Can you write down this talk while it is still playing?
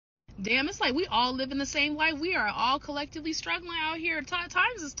Damn, it's like we all live in the same life. We are all collectively struggling out here.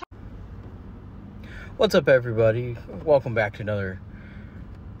 Times is tough. What's up, everybody? Welcome back to another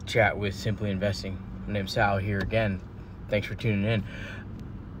chat with Simply Investing. My name's Sal here again. Thanks for tuning in.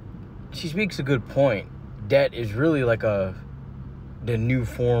 She speaks a good point. Debt is really like the new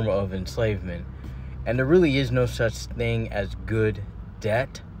form of enslavement. And there really is no such thing as good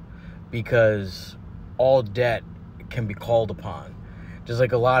debt, because all debt can be called upon. Just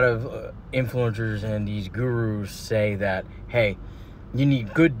like a lot of influencers and these gurus say that, hey, you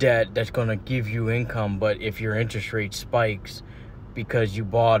need good debt that's going to give you income, but if your interest rate spikes because you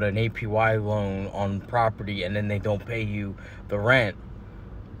bought an APY loan on property and then they don't pay you the rent,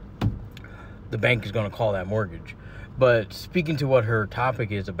 the bank is going to call that mortgage. But speaking to what her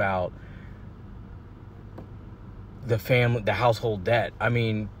topic is about, the household debt, I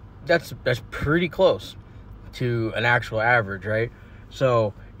mean, that's pretty close to an actual average, right?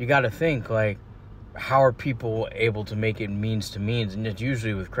 So you got to think, like, how are people able to make it means to means? And it's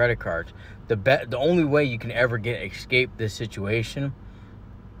usually with credit cards. The only way you can ever escape this situation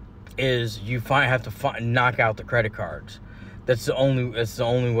is you have to knock out the credit cards. That's the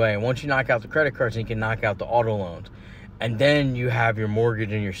only way. Once you knock out the credit cards, then you can knock out the auto loans, and then you have your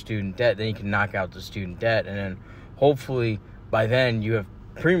mortgage and your student debt. Then you can knock out the student debt, and then hopefully by then you have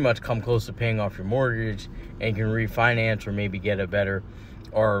pretty much come close to paying off your mortgage and you can refinance or maybe get a better,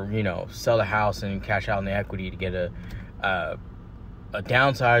 or sell the house and cash out in the equity to get a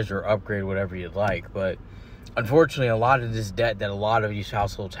downsize or upgrade, whatever you'd like. But unfortunately, a lot of this debt that a lot of these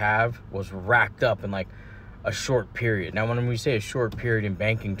households have was racked up in like a short period. Now, when we say a short period in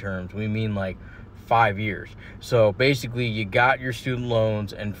banking terms, we mean like 5 years. So basically, you got your student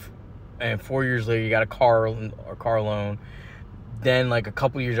loans, and 4 years later, you got a car loan. Then, like a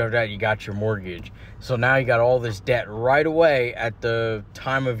couple years after that, you got your mortgage. So now you got all this debt right away at the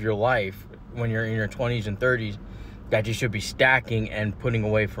time of your life, when you're in your 20s and 30s, that you should be stacking and putting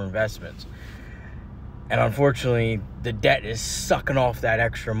away for investments. And unfortunately, the debt is sucking off that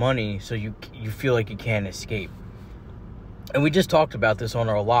extra money, so you feel like you can't escape. And we just talked about this on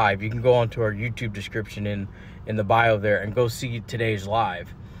our live. You can go onto our YouTube description in the bio there and go see today's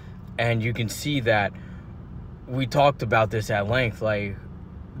live. And you can see that we talked about this at length. Like,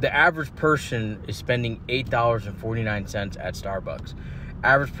 the average person is spending $8.49 at Starbucks.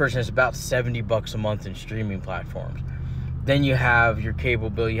 Average person is about $70 a month in streaming platforms. Then you have your cable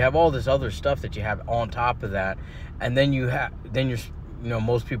bill. You have all this other stuff that you have on top of that. And then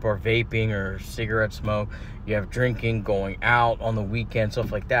most people are vaping or cigarette smoke. You have drinking, going out on the weekend,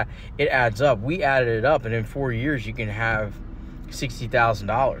 stuff like that. It adds up. We added it up, and in 4 years, you can have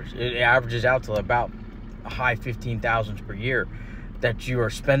 $60,000. It averages out to about a high 15,000s per year that you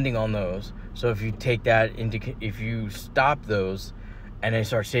are spending on those. So if you take that if you stop those and then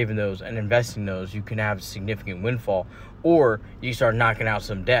start saving those and investing those, you can have a significant windfall. Or you start knocking out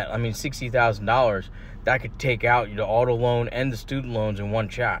some debt. I mean, $60,000, that could take out the auto loan and the student loans in one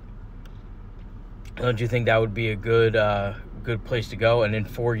shot. Don't you think that would be a good place to go? And in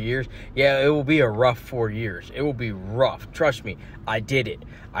 4 years, yeah, it will be a rough 4 years. It will be rough. Trust me, I did it.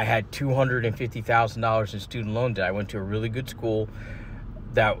 I had $250,000 in student loan debt. I went to a really good school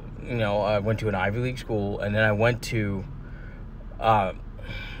that, I went to an Ivy League school, and then I went to, my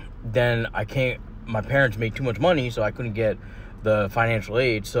parents made too much money, so I couldn't get the financial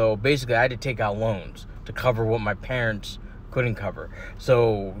aid. So basically, I had to take out loans to cover what my parents couldn't cover.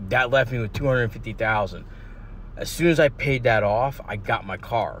 So that left me with $250,000. As soon as I paid that off, I got my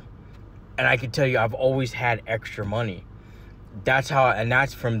car. And I can tell you, I've always had extra money. That's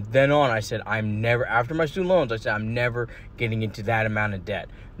from then on, I said, after my student loans, I said, I'm never getting into that amount of debt.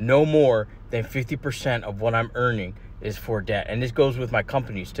 No more than 50% of what I'm earning is for debt. And this goes with my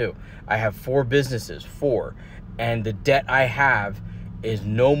companies too. I have 4 businesses, and the debt I have is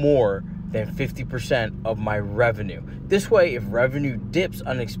no more than 50% of my revenue. This way, if revenue dips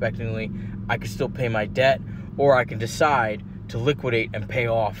unexpectedly, I can still pay my debt, or I can decide to liquidate and pay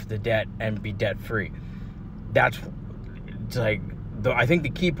off the debt and be debt free. I think the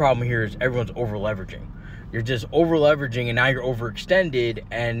key problem here is everyone's over leveraging. You're just over leveraging, and now you're overextended,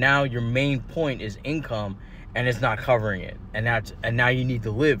 and now your main point is income, and it's not covering it. And now you need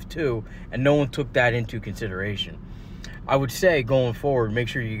to live too, and no one took that into consideration. I would say going forward, make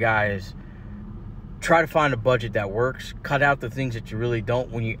sure you guys try to find a budget that works. Cut out the things that you really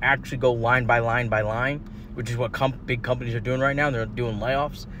don't. When you actually go line by line by line, which is what big companies are doing right now, they're doing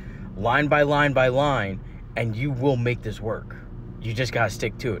layoffs, line by line by line, and you will make this work. You just got to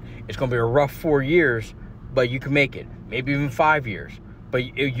stick to it. It's going to be a rough 4 years, but you can make it. Maybe even 5 years. but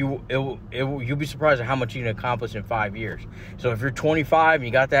you'll be surprised at how much you can accomplish in 5 years. So if you're 25 and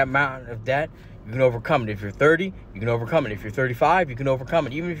you got that amount of debt, you can overcome it. If you're 30, you can overcome it. If you're 35, you can overcome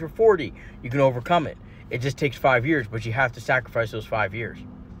it. Even if you're 40, you can overcome it. It just takes 5 years, but you have to sacrifice those 5 years.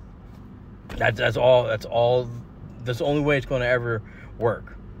 That's all. That's the only way it's going to ever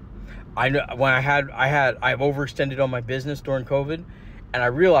work. I know when I've overextended on my business during COVID, and I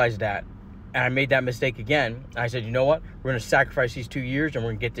realized that, and I made that mistake again. I said, you know what? We're going to sacrifice these 2 years, and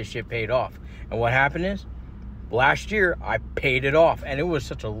we're going to get this shit paid off. And what happened is, last year, I paid it off, and it was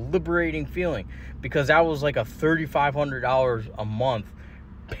such a liberating feeling, because that was like a $3,500 a month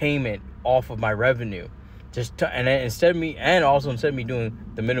payment off of my revenue. Instead of me doing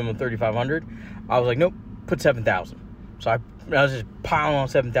the minimum $3,500, I was like, nope, put $7,000. So I was just piling on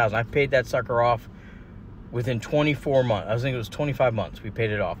 $7,000. I paid that sucker off within 24 months. I think it was 25 months. We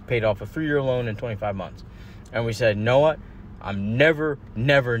paid it off. Paid off a 3-year loan in 25 months, and we said, you know what? I'm never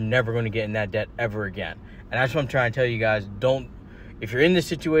going to get in that debt ever again. And that's what I'm trying to tell you guys. If you're in this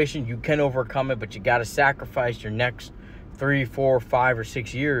situation, you can overcome it, but you got to sacrifice your next 3, 4, 5, or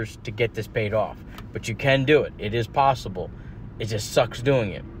 6 years to get this paid off. But you can do it. It is possible. It just sucks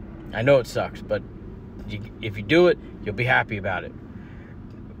doing it. I know it sucks, but if you do it, you'll be happy about it.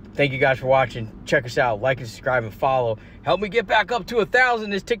 Thank you guys for watching. Check us out. Like and subscribe and follow. Help me get back up to 1,000.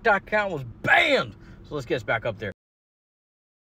 This TikTok account was banned. So let's get us back up there.